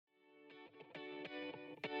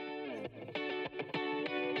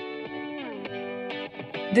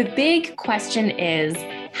The big question is,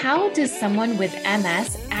 how does someone with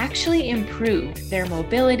MS actually improve their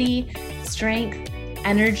mobility, strength,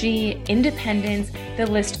 energy, independence? The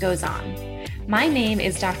list goes on. My name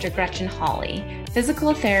is Dr. Gretchen Hawley,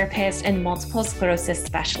 physical therapist and multiple sclerosis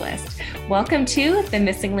specialist. Welcome to the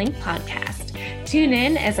Missing Link podcast. Tune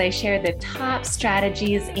in as I share the top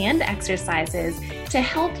strategies and exercises to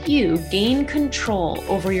help you gain control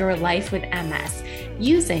over your life with MS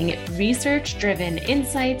using research-driven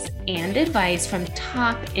insights and advice from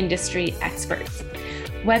top industry experts.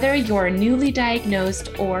 Whether you're newly diagnosed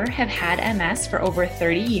or have had MS for over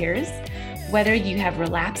 30 years, whether you have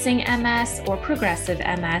relapsing MS or progressive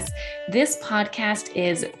MS, this podcast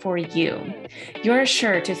is for you. You're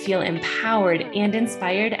sure to feel empowered and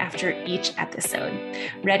inspired after each episode.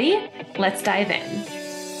 Ready? Let's dive in.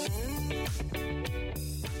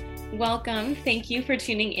 Welcome. Thank you for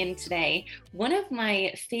tuning in today. One of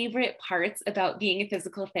my favorite parts about being a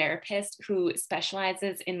physical therapist who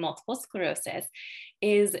specializes in multiple sclerosis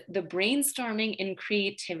is the brainstorming and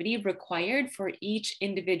creativity required for each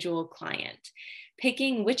individual client.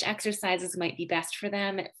 Picking which exercises might be best for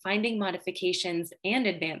them, finding modifications and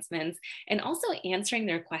advancements, and also answering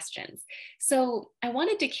their questions. So I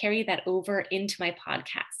wanted to carry that over into my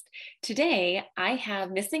podcast. Today, I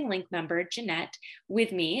have Missing Link member Jeanette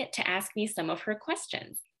with me to ask me some of her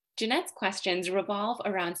questions. Jeanette's questions revolve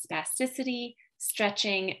around spasticity,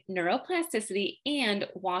 stretching, neuroplasticity, and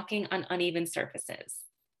walking on uneven surfaces.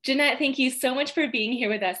 Jeanette, thank you so much for being here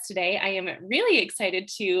with us today. I am really excited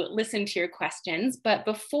to listen to your questions, but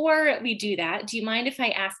before we do that, do you mind if I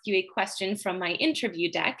ask you a question from my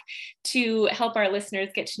interview deck to help our listeners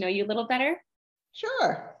get to know you a little better?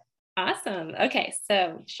 Sure. Awesome. Okay,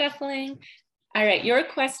 so shuffling. All right, your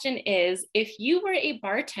question is, if you were a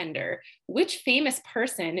bartender, which famous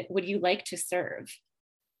person would you like to serve?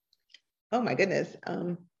 Oh my goodness.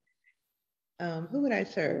 Who would I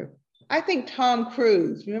serve? I think Tom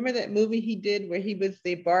Cruise. Remember that movie he did where he was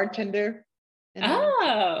the bartender?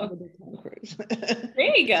 Oh, Tom Cruise.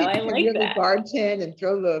 There you go. I like really that. Bartend and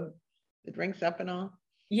throw the drinks up and all.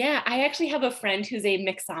 Yeah, I actually have a friend who's a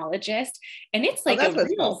mixologist, and it's like a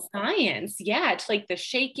real science. Yeah, it's like the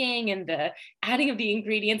shaking and the adding of the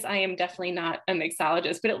ingredients. I am definitely not a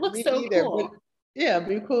mixologist, but it looks so cool. Yeah, it'd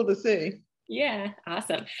be cool to see. Yeah,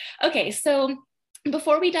 awesome. Okay, so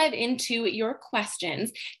before we dive into your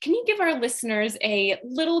questions, can you give our listeners a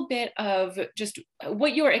little bit of just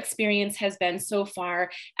what your experience has been so far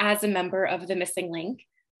as a member of the Missing Link?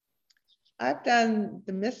 I've done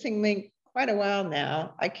the Missing Link quite a while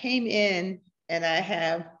now. I came in and I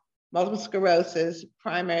have multiple sclerosis,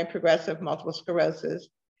 primary progressive multiple sclerosis.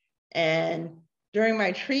 And during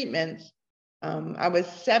my treatments, I was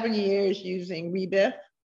 7 years using Rebif,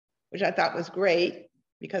 which I thought was great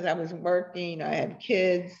because I was working, I had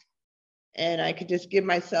kids, and I could just give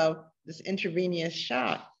myself this intravenous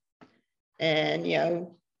shot and,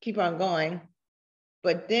 keep on going.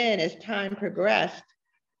 But then as time progressed,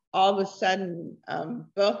 all of a sudden,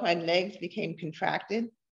 both my legs became contracted.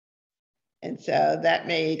 And so that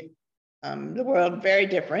made the world very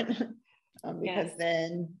different because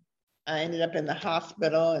then I ended up in the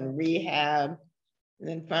hospital and rehab, and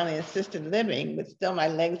then finally assisted living, but still my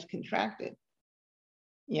legs contracted.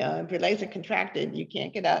 If your legs are contracted, you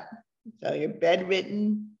can't get up. So you're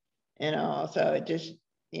bedridden and all. So it just,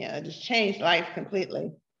 it just changed life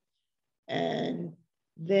completely. And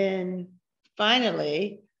then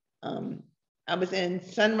finally, I was in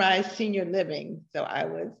Sunrise Senior Living. So I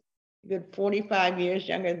was a good 45 years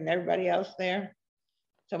younger than everybody else there.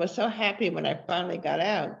 So I was so happy when I finally got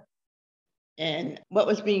out. And what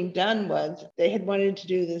was being done was they had wanted to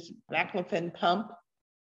do this baclofen pump,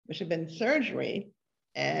 which had been surgery.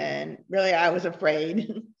 And really, I was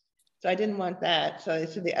afraid. So I didn't want that. So they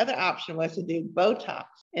said the other option was to do Botox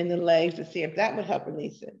in the legs to see if that would help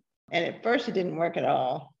release it. And at first, it didn't work at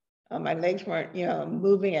all. My legs weren't,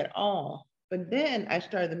 moving at all. But then I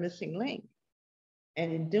started the Missing Link.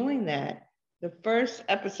 And in doing that, the first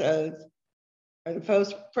episodes, or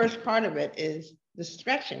the first part of it is the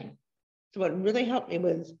stretching. So what really helped me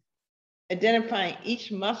was identifying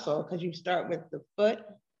each muscle, because you start with the foot,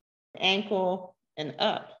 ankle, and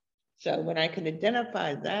up. So when I could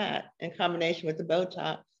identify that in combination with the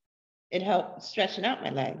Botox, it helped stretching out my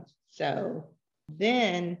legs. So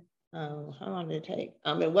then, how long did it take?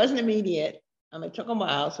 It wasn't immediate. It took a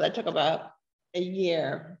while. So that took about a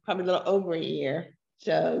year, probably a little over a year.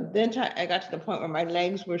 So then I got to the point where my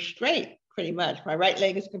legs were straight, pretty much. My right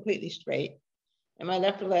leg is completely straight, and my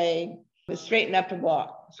left leg was straight enough to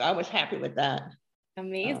walk. So I was happy with that.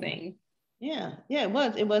 Amazing. Yeah, it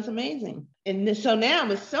was amazing. And so now it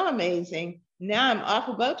was so amazing now I'm off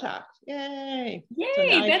of Botox. Yay. So now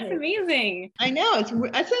Yay, I that's take, amazing. I know I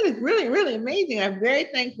said it's really, really amazing. I'm very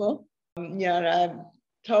thankful. I've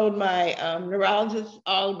told my neurologist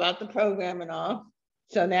all about the program and all.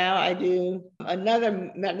 So now I do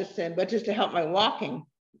another medicine, but just to help my walking.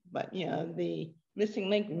 But the missing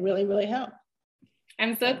link really, really helped.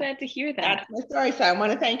 I'm so glad to hear that. That's my story. So I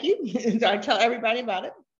want to thank you. So I tell everybody about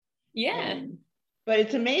it. Yeah. But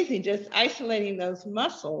it's amazing just isolating those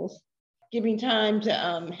muscles, giving time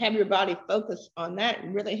to have your body focus on that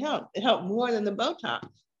really helped. It helped more than the Botox.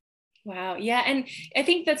 Wow. Yeah. And I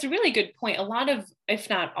think that's a really good point. A lot of, if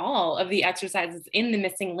not all, of the exercises in the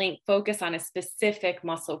missing link focus on a specific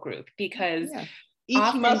muscle group because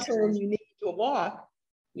each muscle you need to walk.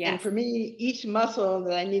 Yes. And for me, each muscle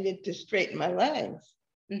that I needed to straighten my legs.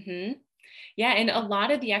 Mm-hmm. Yeah. And a lot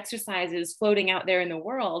of the exercises floating out there in the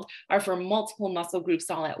world are for multiple muscle groups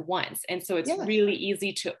all at once. And so it's really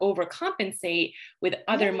easy to overcompensate with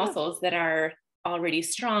other muscles that are already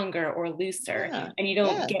stronger or looser, and you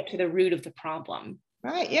don't get to the root of the problem.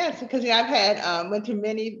 Right. Yes. Because I've had went to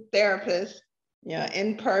many therapists,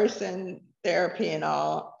 in-person therapy and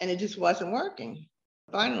all, and it just wasn't working.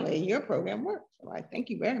 Finally, your program worked. So I thank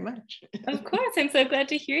you very much. Of course. I'm so glad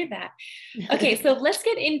to hear that. Okay. So let's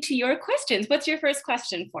get into your questions. What's your first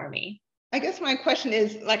question for me? I guess my question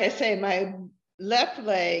is, like I say, my left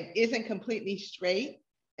leg isn't completely straight.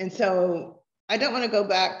 And so I don't want to go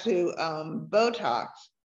back to Botox.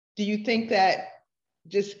 Do you think that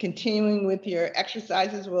just continuing with your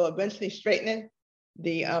exercises will eventually straighten it?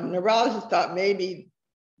 The neurologist thought maybe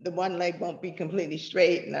the one leg won't be completely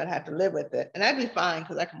straight and I'd have to live with it. And I'd be fine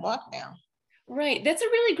because I can walk now. Right. That's a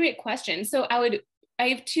really great question. So I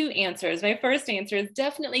have two answers. My first answer is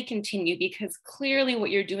definitely continue because clearly what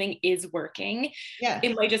you're doing is working. Yeah.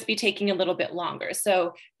 It might just be taking a little bit longer.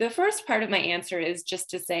 So the first part of my answer is just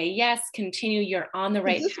to say, yes, continue. You're on the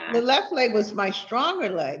right path. The left leg was my stronger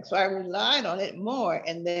leg. So I relied on it more.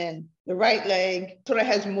 And then the right leg sort of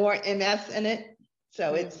has more MS in it.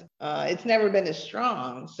 So it's never been as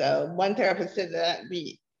strong. So one therapist said that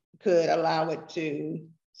could allow it to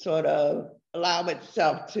sort of allow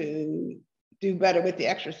itself to do better with the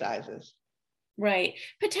exercises. Right.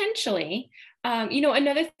 Potentially.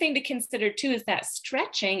 Another thing to consider too is that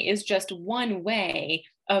stretching is just one way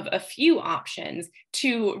of a few options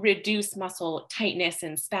to reduce muscle tightness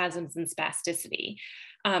and spasms and spasticity.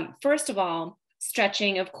 First of all,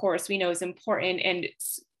 stretching, of course, we know is important, and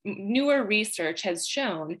newer research has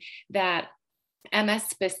shown that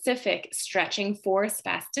MS-specific stretching for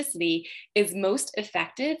spasticity is most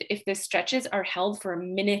effective if the stretches are held for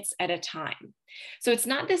minutes at a time. So it's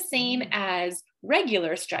not the same as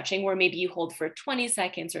regular stretching where maybe you hold for 20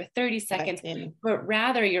 seconds or 30 seconds, but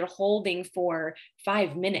rather you're holding for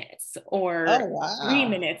 5 minutes or 3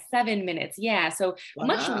 minutes, 7 minutes. Yeah, so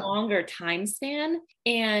much longer time span.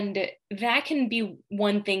 And that can be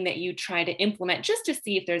one thing that you try to implement just to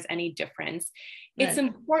see if there's any difference. It's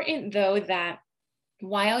important though that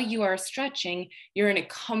while you are stretching, you're in a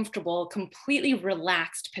comfortable, completely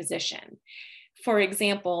relaxed position. For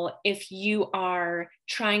example, if you are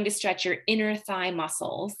trying to stretch your inner thigh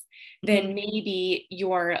muscles, then maybe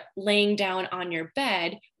you're laying down on your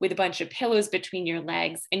bed with a bunch of pillows between your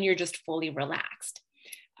legs and you're just fully relaxed.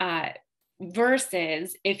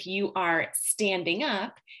 Versus if you are standing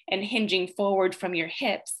up and hinging forward from your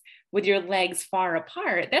hips with your legs far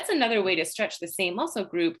apart, that's another way to stretch the same muscle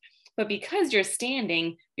group. But because you're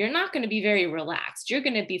standing, you're not going to be very relaxed. You're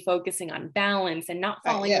going to be focusing on balance and not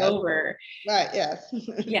falling over. Right, yes.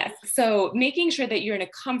 Yes. So making sure that you're in a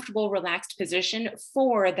comfortable, relaxed position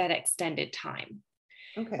for that extended time.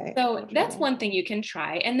 Okay. So that's one thing you can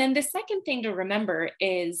try. And then the second thing to remember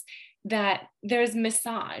is that there's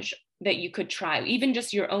massage that you could try. Even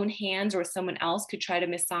just your own hands or someone else could try to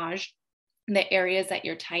massage the areas that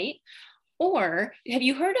you're tight. Or have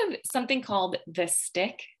you heard of something called the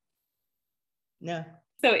stick? No.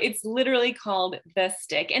 So it's literally called the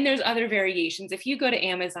stick. And there's other variations. If you go to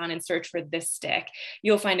Amazon and search for this stick,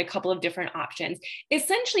 you'll find a couple of different options.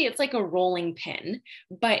 Essentially, it's like a rolling pin,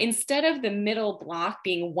 but instead of the middle block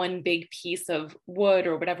being one big piece of wood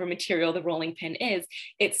or whatever material the rolling pin is,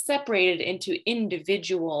 it's separated into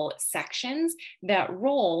individual sections that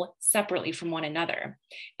roll separately from one another.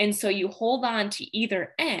 And so you hold on to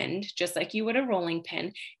either end, just like you would a rolling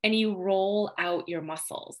pin, and you roll out your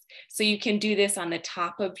muscles. So you can do this on the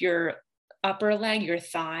top of your upper leg, your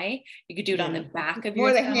thigh. You could do it on the back of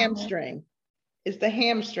your thigh. Or the hamstring. It's the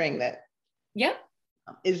hamstring that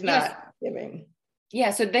is not giving.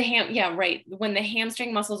 Yeah, so yeah, right. When the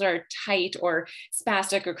hamstring muscles are tight or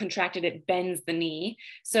spastic or contracted, it bends the knee.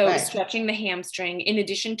 So Right. stretching the hamstring, in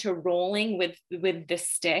addition to rolling with the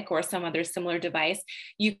stick or some other similar device,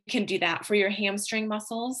 you can do that for your hamstring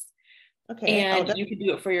muscles. Okay. Oh, And you can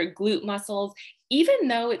do it for your glute muscles. Even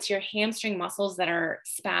though it's your hamstring muscles that are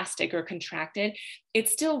spastic or contracted,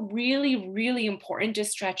 it's still really, really important to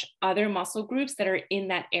stretch other muscle groups that are in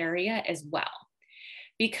that area as well,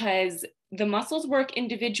 because the muscles work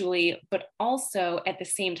individually, but also at the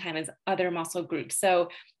same time as other muscle groups. So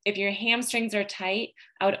if your hamstrings are tight,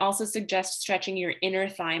 I would also suggest stretching your inner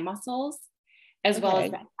thigh muscles as well as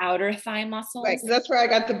okay. the outer thigh Right. muscles. 'Cause that's where I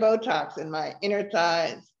got the Botox in my inner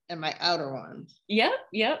thighs and my outer ones. Yep,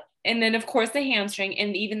 yep. And then, of course, the hamstring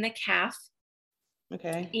and even the calf.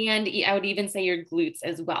 Okay. And I would even say your glutes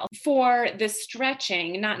as well. For the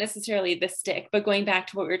stretching, not necessarily the stick, but going back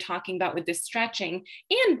to what we were talking about with the stretching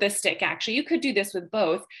and the stick, actually, you could do this with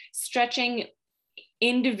both, stretching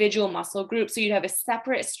individual muscle groups. So you'd have a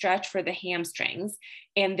separate stretch for the hamstrings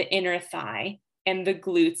and the inner thigh and the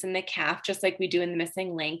glutes and the calf, just like we do in the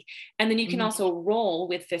missing link. And then you can also roll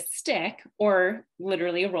with the stick, or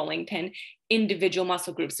literally a rolling pin, individual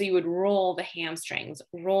muscle groups. So you would roll the hamstrings,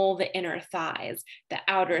 roll the inner thighs, the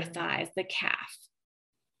outer thighs, the calf.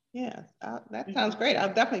 Yeah, that sounds great.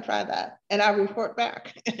 I'll definitely try that, and I'll report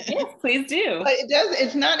back. Yes, please do. But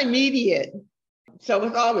it's not immediate. So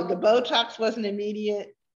with all of the Botox wasn't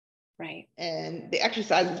immediate, Right. and the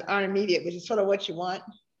exercises aren't immediate, which is sort of what you want.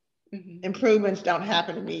 Improvements don't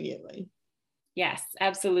happen immediately. Yes,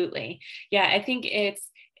 absolutely. Yeah, I think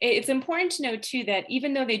it's important to know too that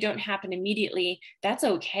even though they don't happen immediately, that's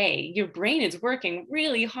okay. Your brain is working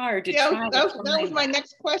really hard to try to That was find my that.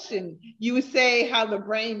 next question. You would say how the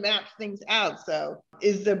brain maps things out. So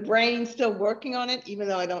is the brain still working on it, even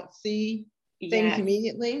though I don't see things Yes.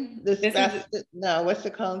 immediately? This is No, what's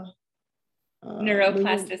it called?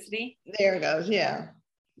 neuroplasticity. There it goes. Yeah.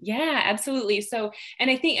 Yeah, absolutely. So, and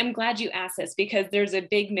I think I'm glad you asked this, because there's a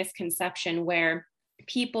big misconception where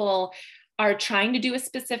people are trying to do a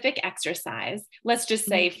specific exercise. Let's just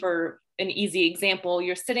say, for an easy example,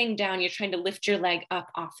 you're sitting down, you're trying to lift your leg up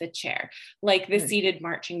off the chair, like the seated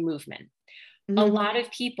marching movement. A lot of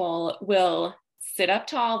people will sit up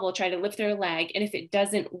tall, will try to lift their leg. And if it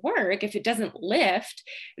doesn't work, if it doesn't lift,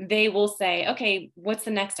 they will say, okay, what's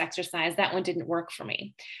the next exercise? That one didn't work for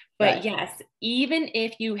me. But Right. yes, even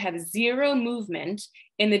if you have zero movement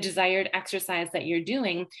in the desired exercise that you're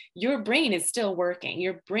doing, your brain is still working.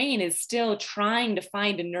 Your brain is still trying to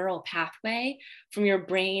find a neural pathway from your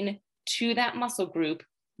brain to that muscle group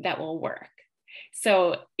that will work.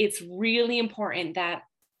 So it's really important that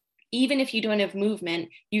even if you don't have movement,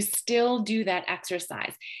 you still do that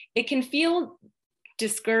exercise. It can feel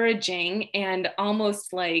discouraging and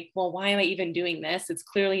almost like, well, why am I even doing this? It's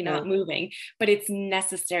clearly not moving, but it's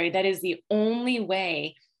necessary. That is the only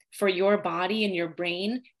way for your body and your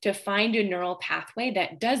brain to find a neural pathway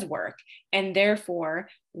that does work. And therefore,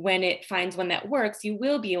 when it finds one that works, you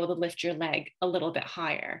will be able to lift your leg a little bit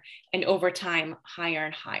higher, and over time, higher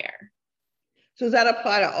and higher. So does that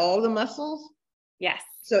apply to all the muscles? Yes.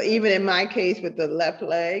 So even in my case with the left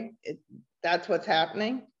leg, that's what's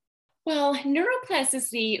happening? Well,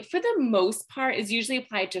 neuroplasticity, for the most part, is usually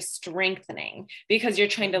applied to strengthening, because you're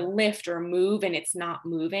trying to lift or move and it's not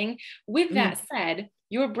moving. With that said,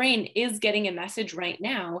 your brain is getting a message right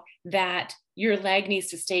now that your leg needs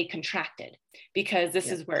to stay contracted, because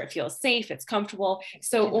this is where it feels safe, it's comfortable.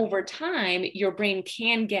 So over time, your brain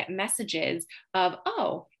can get messages of,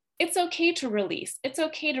 oh, it's okay to release. It's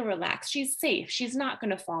okay to relax. She's safe. She's not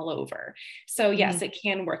going to fall over. So yes, it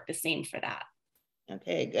can work the same for that.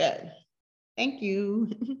 Okay, good. Thank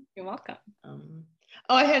you. You're welcome.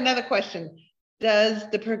 I had another question. Does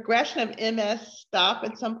the progression of MS stop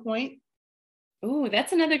at some point? Oh,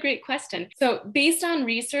 that's another great question. So based on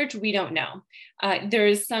research, we don't know.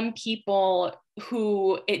 There's some people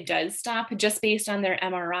who it does stop just based on their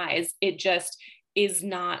MRIs. It just is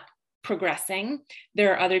not progressing.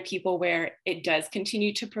 There are other people where it does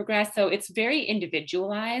continue to progress. So it's very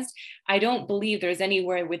individualized. I don't believe there's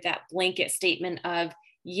anywhere with that blanket statement of,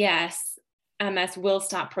 yes, MS will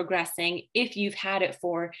stop progressing if you've had it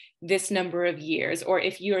for this number of years, or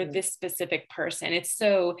if you're this specific person. It's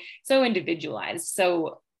so individualized.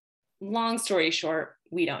 So long story short,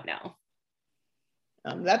 we don't know.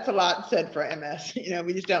 That's a lot said for MS.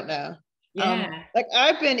 We just don't know. Yeah. Like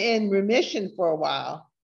I've been in remission for a while.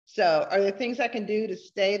 So are there things I can do to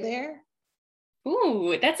stay there?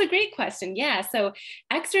 Ooh, that's a great question. Yeah. So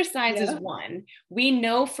exercise is Yeah. one. We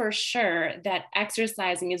know for sure that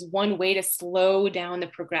exercising is one way to slow down the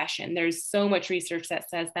progression. There's so much research that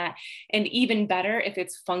says that. And even better if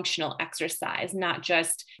it's functional exercise, not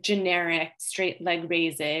just generic straight leg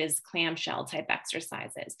raises, clamshell type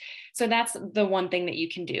exercises. So that's the one thing that you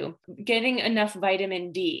can do. Getting enough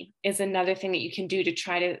vitamin D is another thing that you can do to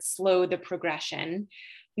try to slow the progression.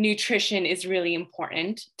 Nutrition is really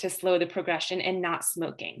important to slow the progression, and not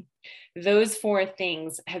smoking. Those four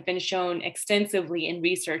things have been shown extensively in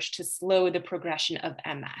research to slow the progression of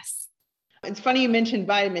MS. It's funny you mentioned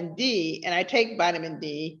vitamin D, and I take vitamin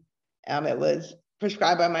D. It was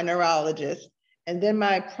prescribed by my neurologist. And then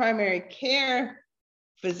my primary care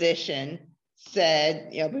physician said,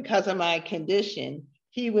 because of my condition,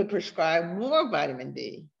 he would prescribe more vitamin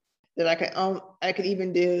D that I could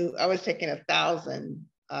even do. I was taking 1,000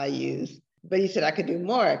 IUs, but he said I could do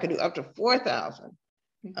more. I could do up to 4,000.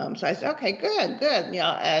 So I said, okay, good.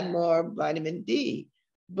 I'll add more vitamin D.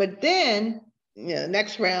 But then,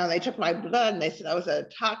 next round, they took my blood and they said I was at a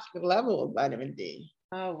toxic level of vitamin D.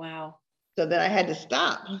 Oh, wow. So then I had to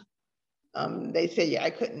stop. They said, I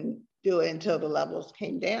couldn't do it until the levels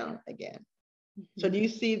came down again. So do you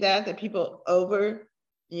see that people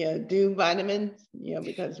do vitamins,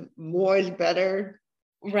 because more is better?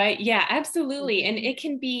 Right. Yeah, absolutely. And it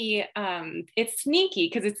can be, it's sneaky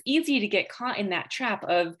because it's easy to get caught in that trap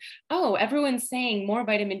of, oh, everyone's saying more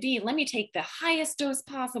vitamin D. Let me take the highest dose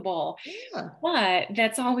possible. Yeah. But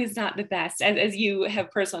that's always not the best. As you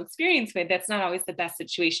have personal experience with, that's not always the best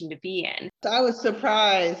situation to be in. So I was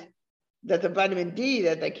surprised that the vitamin D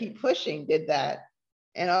that they keep pushing did that.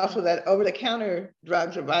 And also that over-the-counter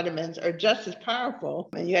drugs or vitamins are just as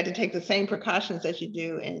powerful. And you had to take the same precautions that you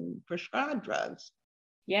do in prescribed drugs.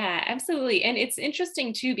 Yeah, absolutely. And it's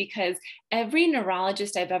interesting too, because every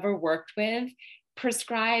neurologist I've ever worked with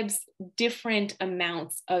prescribes different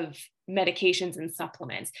amounts of medications and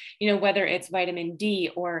supplements, whether it's vitamin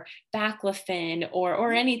D or baclofen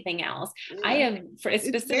or anything else. Yeah. I have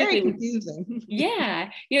it's very confusing. Yeah.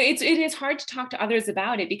 It is hard to talk to others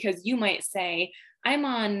about it because you might say, I'm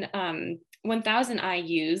on 1,000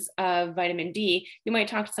 IUs of vitamin D. You might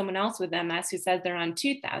talk to someone else with MS who says they're on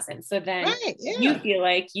 2,000. So then Right, yeah. you feel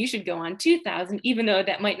like you should go on 2,000, even though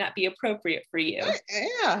that might not be appropriate for you. Right,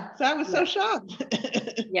 yeah. So I was so shocked.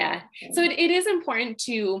 Yeah. So it is important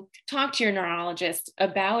to talk to your neurologist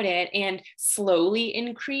about it and slowly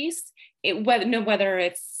increase it, whether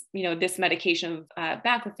it's, this medication of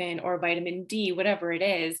baclofen or vitamin D, whatever it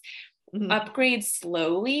is. Upgrade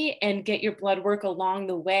slowly and get your blood work along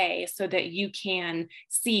the way so that you can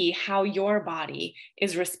see how your body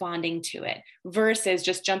is responding to it versus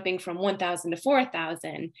just jumping from 1,000 to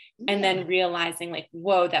 4,000 and then realizing like,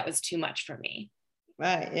 whoa, that was too much for me.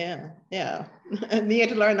 Right. Yeah. And you had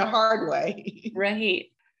to learn the hard way. Right.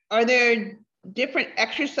 Are there different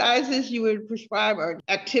exercises you would prescribe or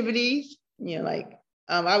activities?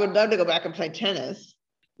 I would love to go back and play tennis.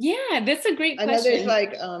 Yeah, that's a great question. I know there's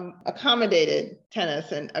like accommodated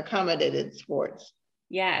tennis and accommodated sports.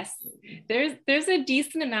 Yes, there's a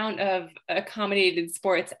decent amount of accommodated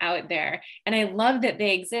sports out there. And I love that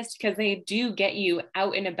they exist because they do get you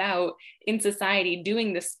out and about in society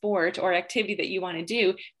doing the sport or activity that you want to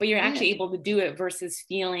do, but you're actually able to do it versus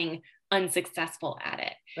feeling unsuccessful at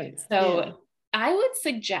it. Right. So I would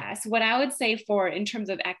suggest what I would say for in terms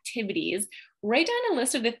of activities, write down a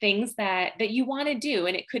list of the things that you want to do.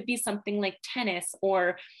 And it could be something like tennis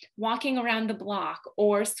or walking around the block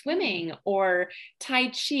or swimming or Tai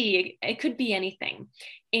Chi. It could be anything.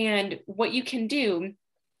 And what you can do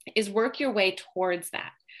is work your way towards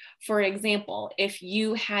that. For example, if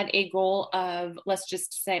you had a goal of, let's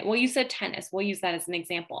just say, well, you said tennis, we'll use that as an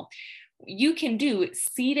example. You can do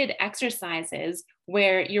seated exercises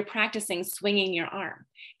where you're practicing swinging your arm.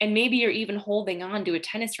 And maybe you're even holding on to a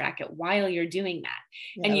tennis racket while you're doing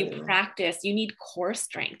that. And you practice, you need core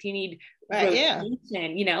strength, you need rotation,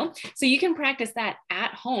 so you can practice that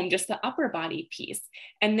at home, just the upper body piece.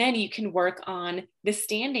 And then you can work on the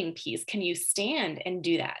standing piece. Can you stand and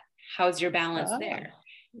do that? How's your balance there?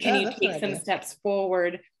 Can you take some steps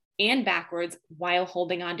forward and backwards while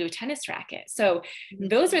holding on to a tennis racket? So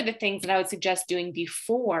those are the things that I would suggest doing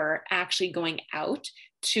before actually going out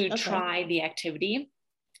to try the activity.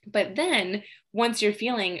 But then once you're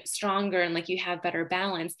feeling stronger and like you have better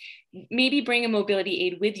balance, maybe bring a mobility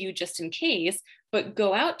aid with you just in case, but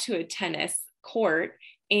go out to a tennis court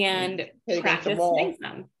and practice doing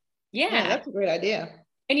some. Yeah, that's a great idea.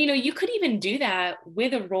 And you could even do that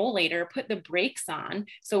with a rollator, put the brakes on.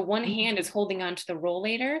 So one hand is holding onto the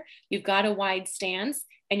rollator, you've got a wide stance,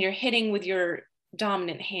 and you're hitting with your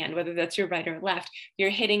dominant hand, whether that's your right or left, you're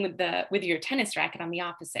hitting with your tennis racket on the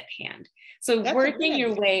opposite hand. So That's a great working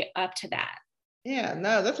your idea. way up to that. Yeah,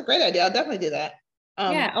 no, that's a great idea. I'll definitely do that.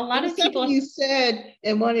 Yeah, a There lot was of something people. you said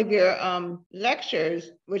in one of your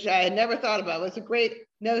lectures, which I had never thought about. It was a great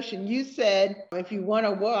notion. You said if you want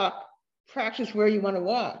to walk, practice where you want to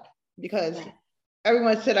walk, because Yeah.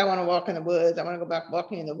 everyone said, I want to walk in the woods. I want to go back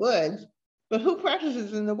walking in the woods. But who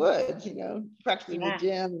practices in the woods? You know, practice in the Yeah.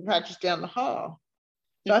 gym, practice down the hall.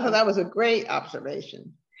 So I thought Mhm. that was a great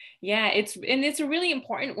observation. Yeah, it's a really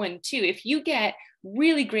important one too. If you get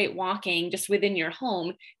really great walking just within your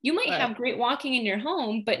home, you might Right. have great walking in your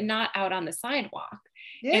home, but not out on the sidewalk.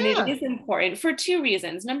 And it Yeah. is important for two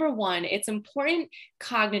reasons. Number one, it's important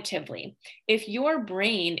cognitively. If your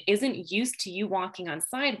brain isn't used to you walking on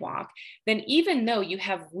sidewalk, then even though you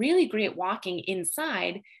have really great walking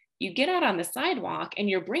inside, you get out on the sidewalk and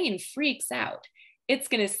your brain freaks out. It's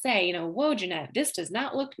going to say, whoa, Jeanette, this does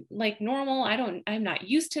not look like normal. I'm not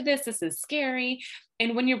used to this. This is scary.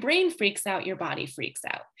 And when your brain freaks out, your body freaks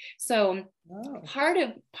out. So Oh. part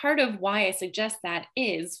of why I suggest that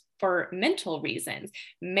is for mental reasons.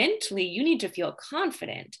 Mentally, you need to feel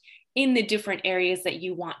confident in the different areas that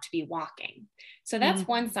you want to be walking. So that's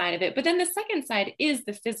Mm-hmm. one side of it. But then the second side is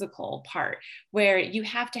the physical part, where you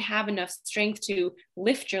have to have enough strength to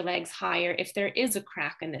lift your legs higher if there is a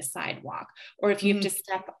crack in the sidewalk, or if you have to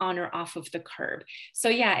step on or off of the curb. So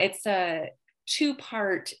yeah, it's a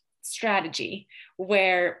two-part strategy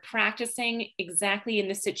where practicing exactly in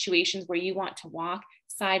the situations where you want to walk,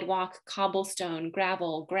 sidewalk, cobblestone,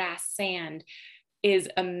 gravel, grass, sand, is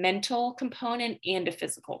a mental component and a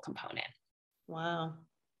physical component. Wow.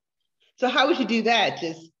 So how would you do that?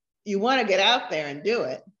 Just you want to get out there and do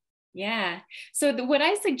it. Yeah. So what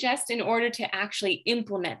I suggest in order to actually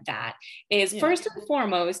implement that is Yeah. first and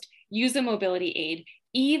foremost, use a mobility aid,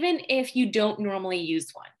 even if you don't normally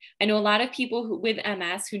use one. I know a lot of people with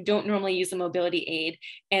MS who don't normally use a mobility aid,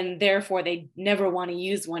 and therefore they never want to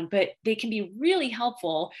use one, but they can be really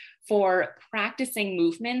helpful for practicing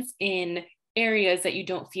movements in areas that you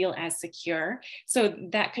don't feel as secure. So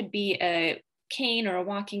that could be a cane or a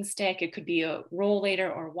walking stick, it could be a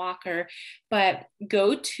rollator or walker, but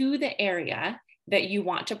go to the area that you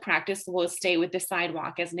want to practice. We'll stay with the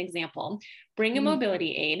sidewalk as an example. Bring a Mm-hmm.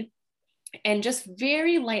 mobility aid and just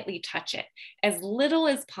very lightly touch it, as little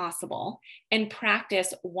as possible, and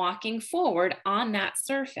practice walking forward on that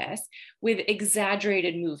surface with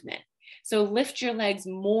exaggerated movement. So lift your legs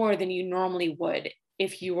more than you normally would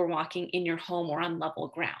if you were walking in your home or on level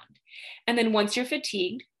ground. And then once you're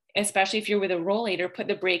fatigued, especially if you're with a rollator, put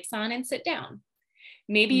the brakes on and sit down.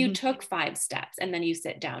 Maybe you Mm-hmm. took 5 steps and then you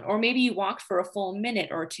sit down, or maybe you walked for a full minute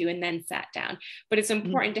or two and then sat down. But it's Mm-hmm.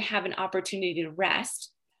 important to have an opportunity to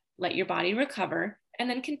rest, let your body recover, and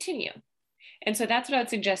then continue. And so that's what I would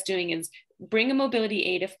suggest doing is bring a mobility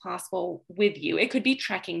aid if possible with you. It could be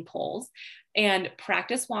trekking poles, and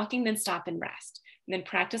practice walking, then stop and rest. And then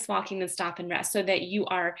practice walking, then stop and rest, so that you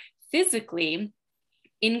are physically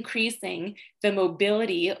increasing the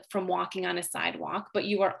mobility from walking on a sidewalk, but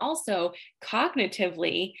you are also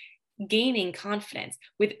cognitively gaining confidence.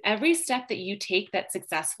 With every step that you take that's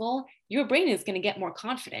successful, your brain is going to get more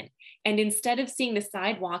confident. And instead of seeing the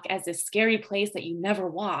sidewalk as a scary place that you never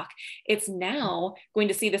walk, it's now going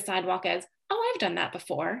to see the sidewalk as, oh, I've done that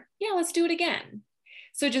before. Yeah, let's do it again.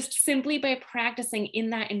 So just simply by practicing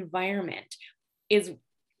in that environment is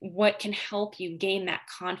what can help you gain that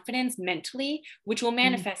confidence mentally, which will Mm-hmm.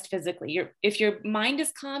 manifest physically. If your mind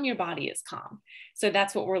is calm, your body is calm. So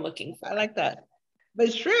that's what we're looking for. I like that. But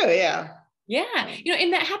it's true, yeah. Yeah,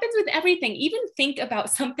 and that happens with everything. Even think about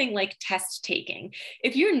something like test taking.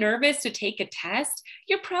 If you're nervous to take a test,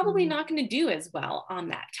 you're probably Mm-hmm. not going to do as well on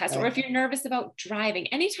that test. Or Right. if you're nervous about driving,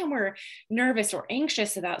 anytime we're nervous or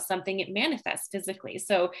anxious about something, it manifests physically.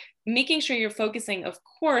 So making sure you're focusing, of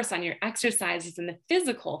course, on your exercises and the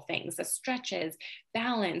physical things, the stretches,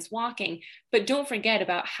 balance, walking, but don't forget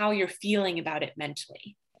about how you're feeling about it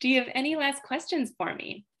mentally. Do you have any last questions for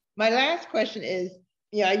me? My last question is,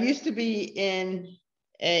 I used to be in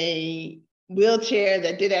a wheelchair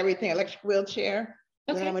that did everything, electric wheelchair.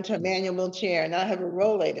 Then I Okay. went to a manual wheelchair, and now I have a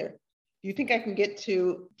rollator. Do you think I can get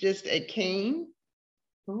to just a cane?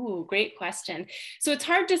 Ooh, great question. So it's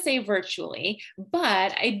hard to say virtually,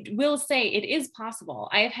 but I will say it is possible.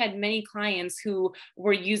 I have had many clients who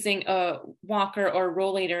were using a walker or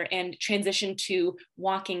rollator and transitioned to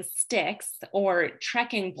walking sticks or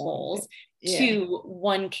trekking poles Yeah. to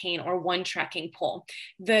one cane or one trekking pole.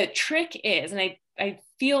 The trick is, and I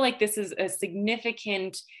feel like this is a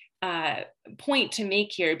significant point to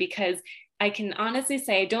make here, because I can honestly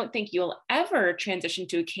say I don't think you'll ever transition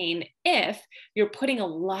to a cane if you're putting a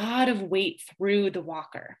lot of weight through the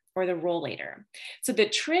walker or the rollator. So the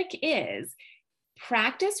trick is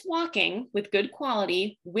practice walking with good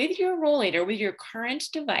quality with your rollator, with your current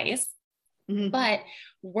device, but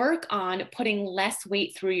work on putting less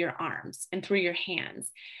weight through your arms and through your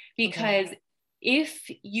hands. Because if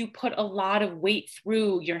you put a lot of weight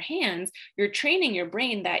through your hands, you're training your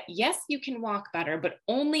brain that yes, you can walk better, but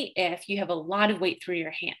only if you have a lot of weight through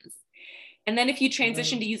your hands. And then if you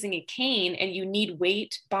transition to using a cane and you need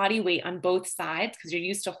weight, body weight on both sides, because you're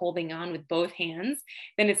used to holding on with both hands,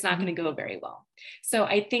 then it's not going to go very well. So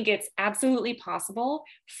I think it's absolutely possible.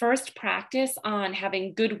 First, practice on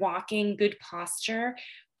having good walking, good posture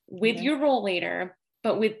with your rollator,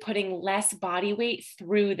 but with putting less body weight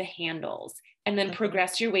through the handles, and then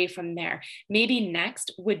progress your way from there. Maybe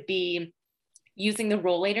next would be using the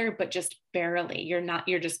rollator, but just barely.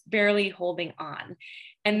 You're just barely holding on.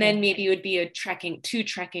 And then maybe it would be two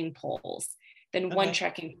trekking poles, then one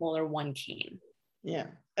trekking pole or one cane. Yeah.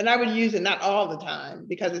 And I would use it not all the time,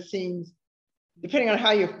 because it seems, depending on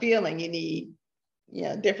how you're feeling, you need,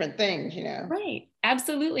 different things, Right.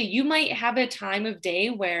 Absolutely. You might have a time of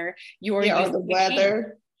day where you're using the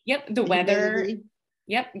weather. Yep. The weather. Humidity.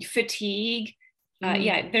 Yep. Fatigue.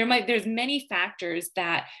 There's many factors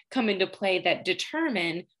that come into play that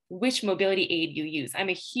determine which mobility aid you use. I'm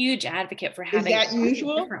a huge advocate for having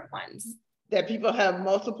different ones. That people have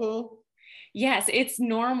multiple? Yes, it's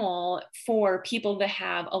normal for people to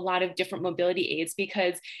have a lot of different mobility aids,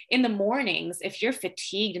 because in the mornings, if you're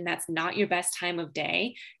fatigued and that's not your best time of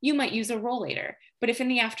day, you might use a rollator. But if in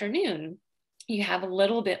the afternoon, you have a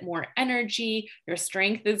little bit more energy, your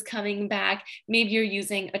strength is coming back, maybe you're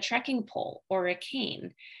using a trekking pole or a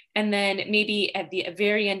cane. And then maybe at the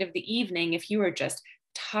very end of the evening, if you are just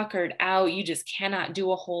tuckered out, you just cannot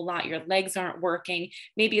do a whole lot, your legs aren't working,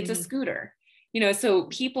 maybe it's a scooter. So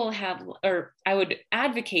people have, or I would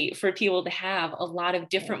advocate for people to have a lot of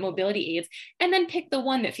different mobility aids, and then pick the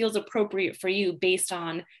one that feels appropriate for you based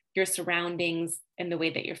on your surroundings and the way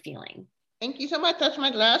that you're feeling. Thank you so much. That's my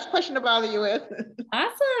last question to bother you with.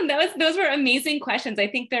 Awesome. Those were amazing questions. I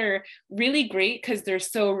think they're really great because they're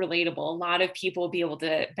so relatable. A lot of people will be able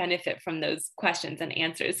to benefit from those questions and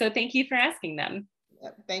answers. So thank you for asking them.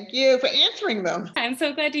 Thank you for answering them. I'm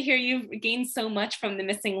so glad to hear you've gained so much from the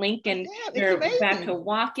missing link, and you're back to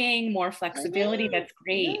walking, more flexibility. That's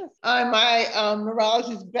great. Yes. I'm my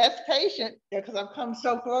neurologist's best patient, because I've come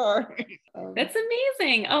so far. That's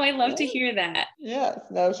amazing. Oh, I love to hear that. Yes.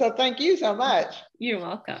 No, so thank you so much. You're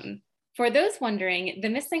welcome. For those wondering, the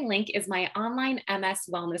Missing Link is my online MS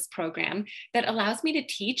wellness program that allows me to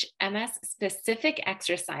teach MS-specific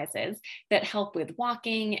exercises that help with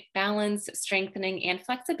walking, balance, strengthening, and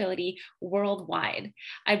flexibility worldwide.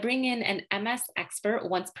 I bring in an MS expert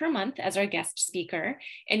once per month as our guest speaker,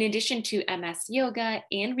 in addition to MS yoga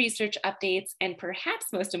and research updates, and perhaps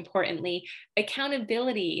most importantly,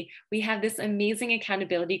 accountability. We have this amazing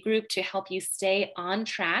accountability group to help you stay on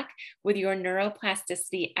track with your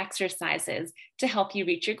neuroplasticity exercises to help you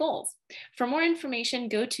reach your goals. For more information,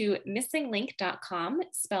 go to missinglink.com,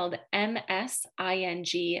 spelled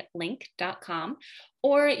MSING link.com,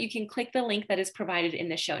 or you can click the link that is provided in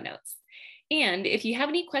the show notes. And if you have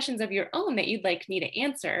any questions of your own that you'd like me to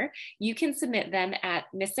answer, you can submit them at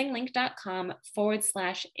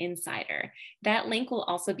missinglink.com/insider. That link will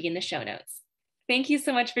also be in the show notes. Thank you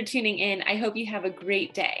so much for tuning in. I hope you have a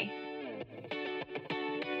great day.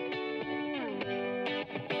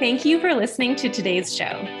 Thank you for listening to today's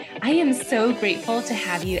show. I am so grateful to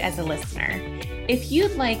have you as a listener. If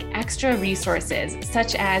you'd like extra resources,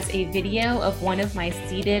 such as a video of one of my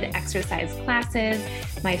seated exercise classes,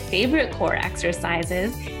 my favorite core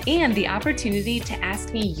exercises, and the opportunity to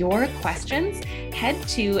ask me your questions, head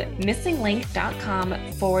to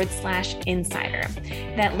missinglink.com/insider.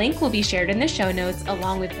 That link will be shared in the show notes,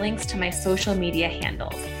 along with links to my social media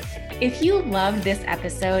handles. If you loved this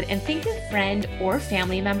episode and think a friend or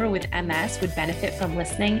family member with MS would benefit from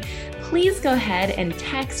listening, please go ahead and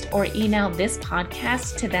text or email this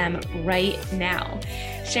podcast to them right now.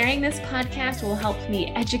 Sharing this podcast will help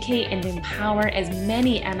me educate and empower as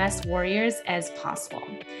many MS warriors as possible.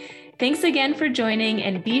 Thanks again for joining,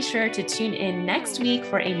 and be sure to tune in next week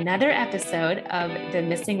for another episode of the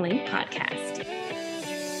Missing Link podcast.